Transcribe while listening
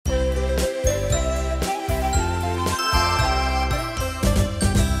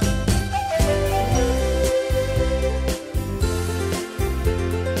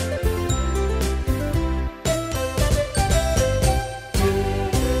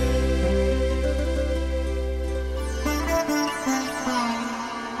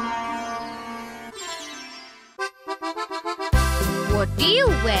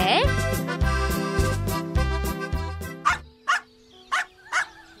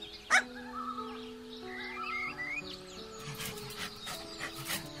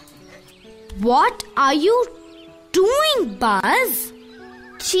What are you doing, Buzz?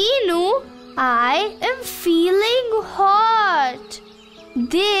 Chinu, I am feeling hot.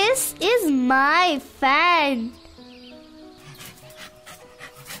 This is my fan.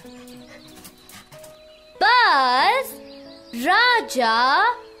 Buzz, Raja,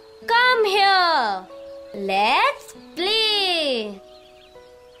 come here. Let's play.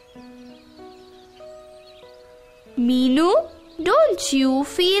 Meenu, don't you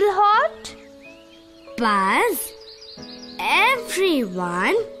feel hot? Buzz,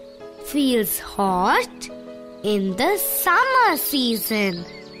 everyone feels hot in the summer season.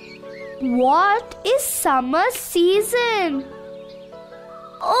 What is summer season?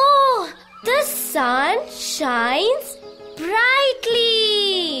 Oh, the sun shines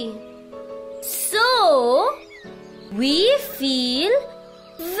brightly. So, we feel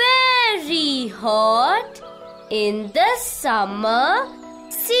very hot in the summer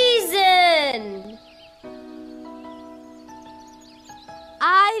season.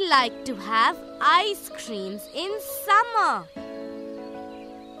 I like to have ice creams in summer.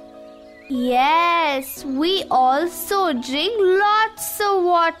 Yes, we also drink lots of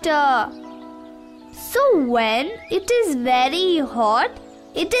water. So when it is very hot,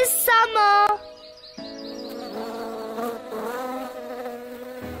 it is summer.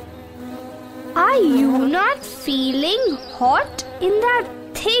 Are you not feeling hot in that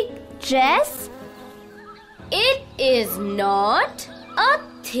thick dress? It is not a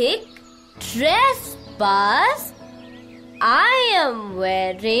thick dress, Buzz. I am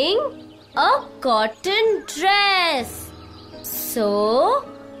wearing a cotton dress. So,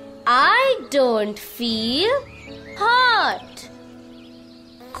 I don't feel hot.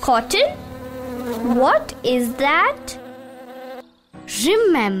 Cotton? What is that?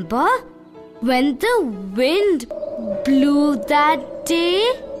 Remember when the wind blew that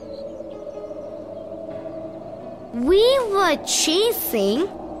day? We were chasing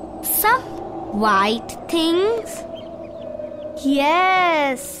some white things.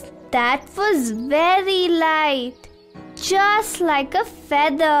 Yes, that was very light, just like a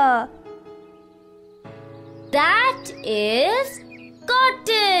feather. That is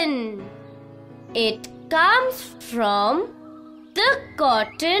cotton. It comes from the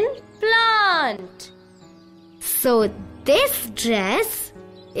cotton plant. So this dress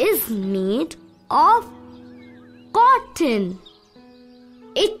is made of cotton.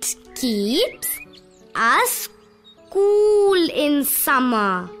 It keeps us cool in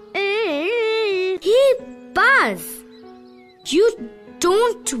summer. Hey Buzz, you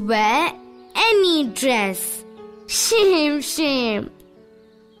don't wear any dress. Shame, shame.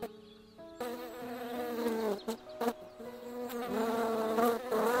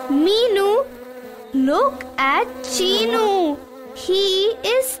 Meenu, look at Chinu. He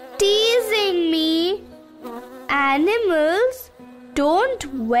is teasing me. Animals don't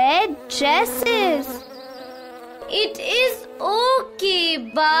wear dresses. It is okay,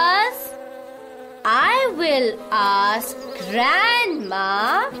 Buzz. I will ask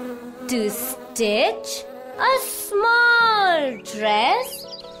Grandma to stitch a small dress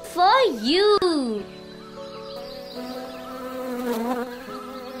for you.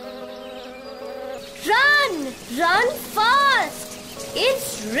 Run fast.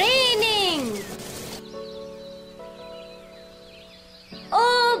 It's raining.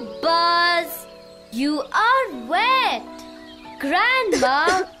 Oh, Buzz, you are wet.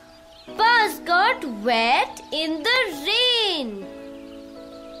 Grandma, Buzz got wet in the rain.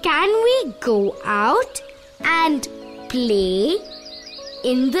 Can we go out and play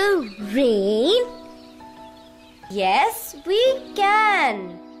in the rain? Yes, we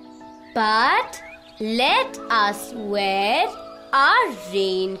can. But let us wear our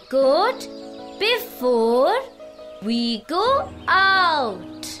raincoat before we go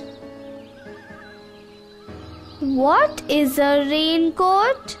out. What is a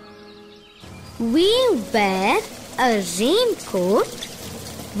raincoat? We wear a raincoat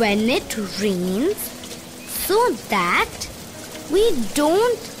when it rains so that we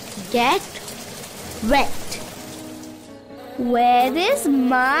don't get wet. Where is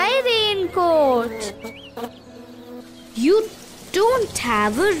my raincoat? You don't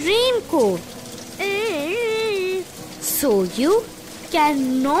have a raincoat. So you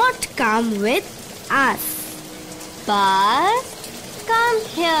cannot come with us. Buzz, come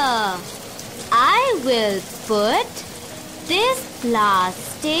here. I will put this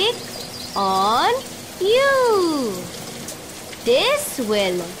plastic on you. This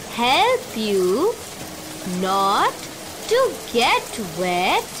will help you not to get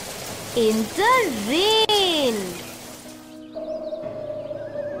wet in the rain.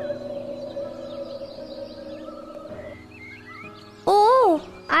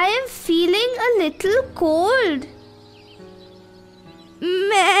 a little cold.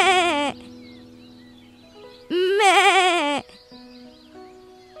 Meh. Meh.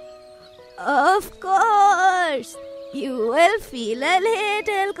 Of course, you will feel a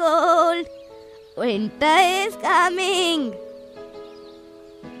little cold. Winter is coming.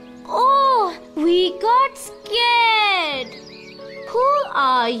 Oh, we got scared. Who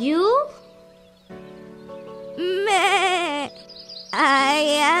are you? Meh. I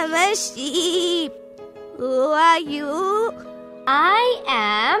am a sheep. Who are you? I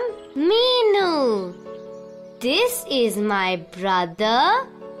am Meenu. This is my brother,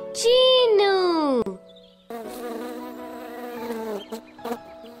 Chinu.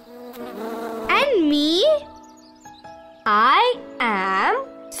 And me? I am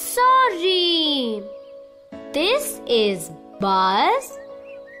Sorry. This is Buzz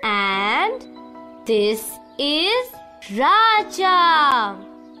and this is Raja.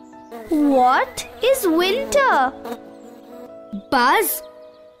 What is winter? Buzz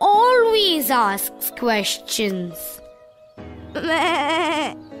always asks questions.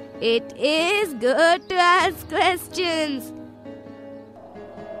 Meh. It is good to ask questions.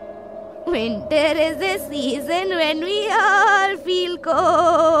 Winter is a season when we all feel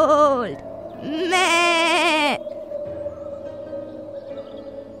cold. Meh.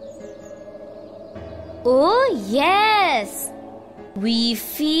 Oh yes, we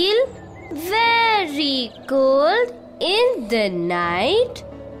feel very cold in the night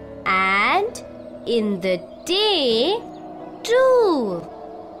and in the day too.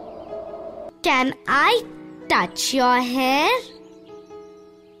 Can I touch your hair?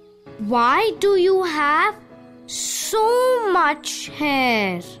 Why do you have so much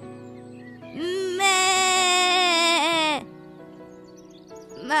hair? Meh.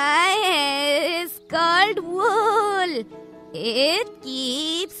 My hair is called wool. It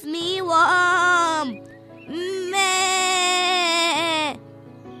keeps me warm. Meh.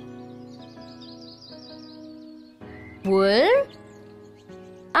 Wool?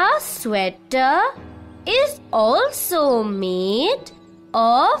 A sweater is also made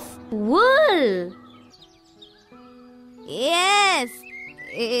of wool. Yes,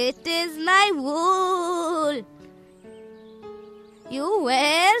 it is my wool. You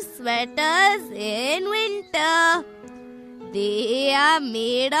wear sweaters in winter. They are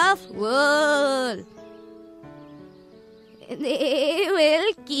made of wool. They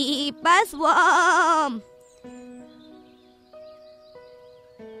will keep us warm.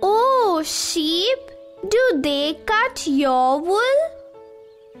 Oh, sheep, do they cut your wool?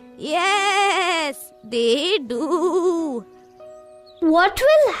 Yes, they do. What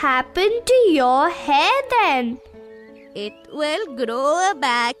will happen to your hair then? It will grow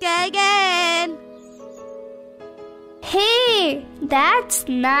back again. Hey, that's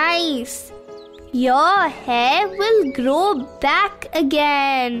nice. Your hair will grow back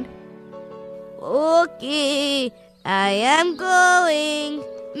again. Okay, I am going.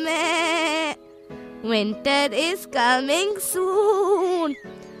 Meh. Winter is coming soon.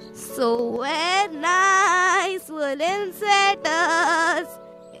 So wear nice woolen sweaters.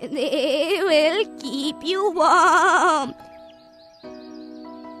 They will keep you warm.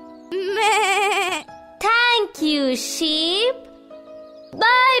 Meh. Thank you, sheep.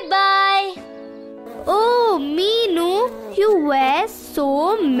 Bye-bye. Oh, Meenu, you wear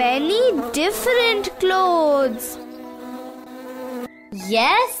so many different clothes.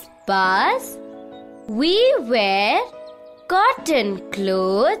 Yes, Buzz. We wear cotton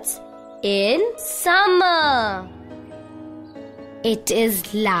clothes in summer. It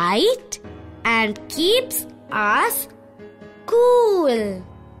is light and keeps us cool.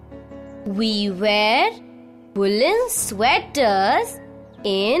 We wear woolen sweaters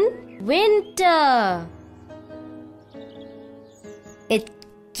in winter. It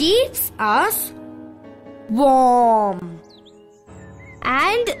keeps us warm.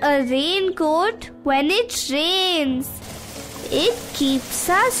 And a raincoat when it rains. It keeps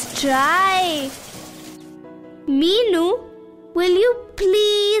us dry. Meenu, will you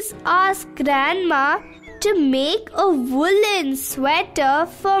please ask Grandma to make a woolen sweater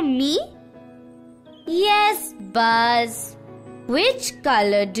for me? Yes, Buzz. Which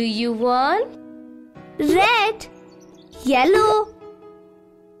color do you want? Red, yellow,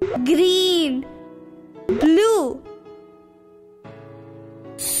 green, blue.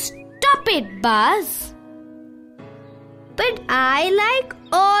 Stop it, Buzz. But I like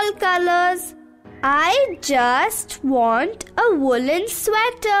all colors. I just want a woolen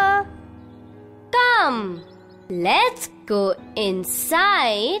sweater. Come, let's go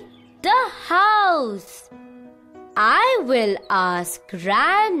inside the house. I will ask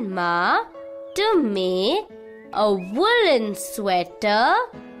Grandma to make a woolen sweater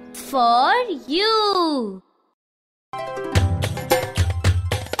for you.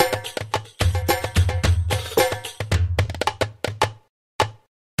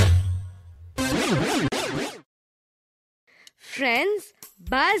 Friends,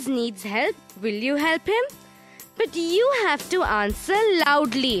 Buzz needs help. Will you help him? But you have to answer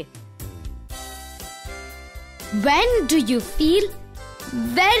loudly. When do you feel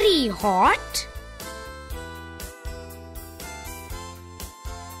very hot?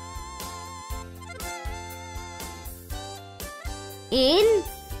 In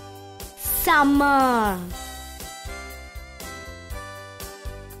summer.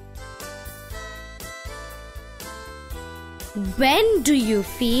 When do you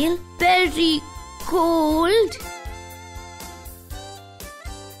feel very cold?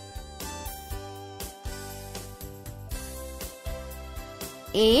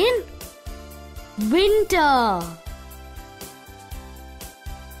 In winter.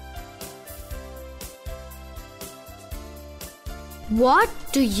 What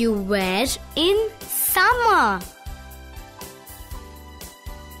do you wear in summer?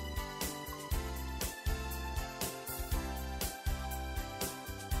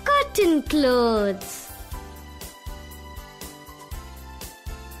 Cotton clothes.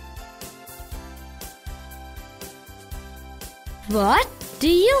 What do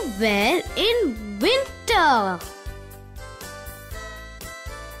you wear in winter?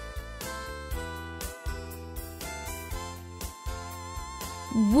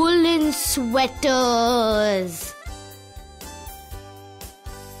 Woolen sweaters.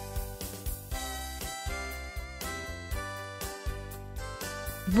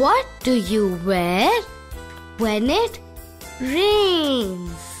 What do you wear when it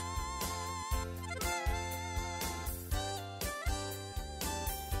rains?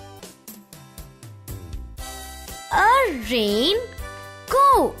 A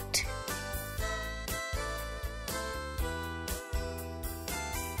raincoat.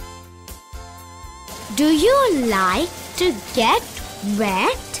 Do you like to get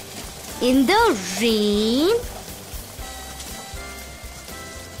wet in the rain?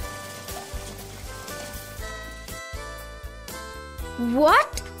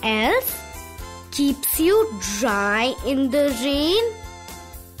 What else keeps you dry in the rain?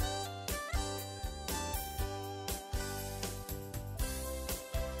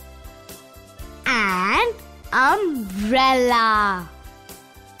 An umbrella.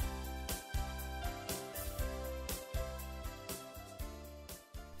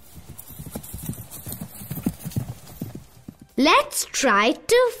 Let's try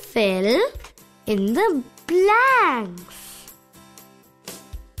to fill in the blanks.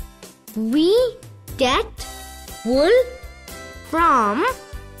 We get wool from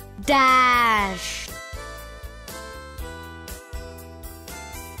dash.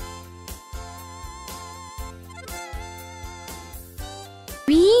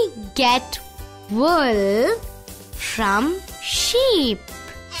 We get wool from sheep.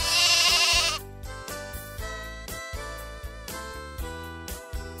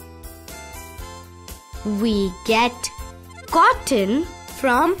 We get cotton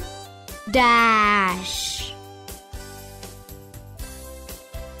from dash.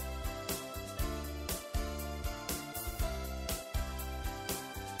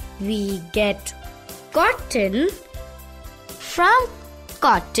 We get cotton from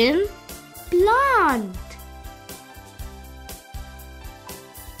cotton plant.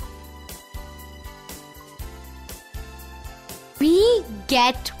 We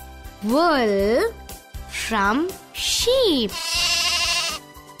get wool from sheep.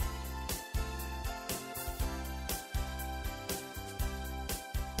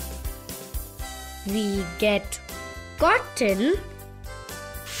 We get cotton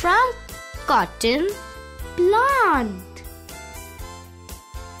from cotton plant.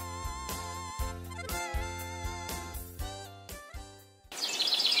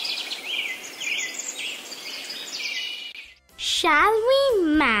 Shall we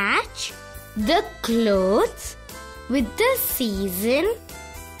match the clothes with the season?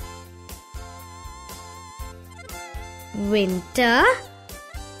 Winter,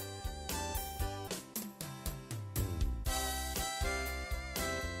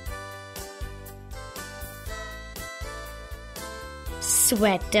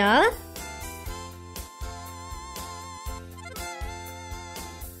 sweater,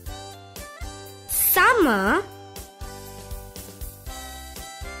 summer,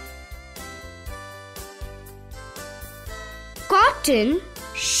 cotton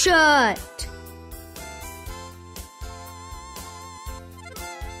shirt.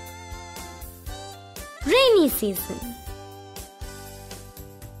 Rainy season.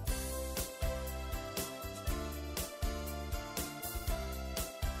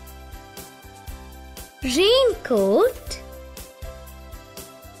 Raincoat.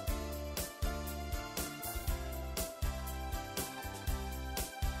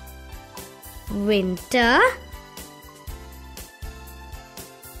 Winter.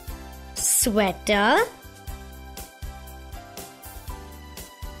 Sweater.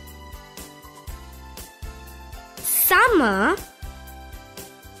 Summer.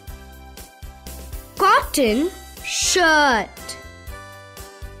 Cotton shirt.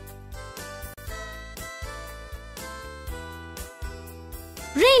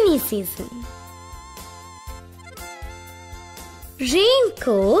 Rainy season.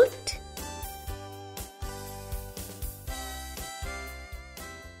 Raincoat.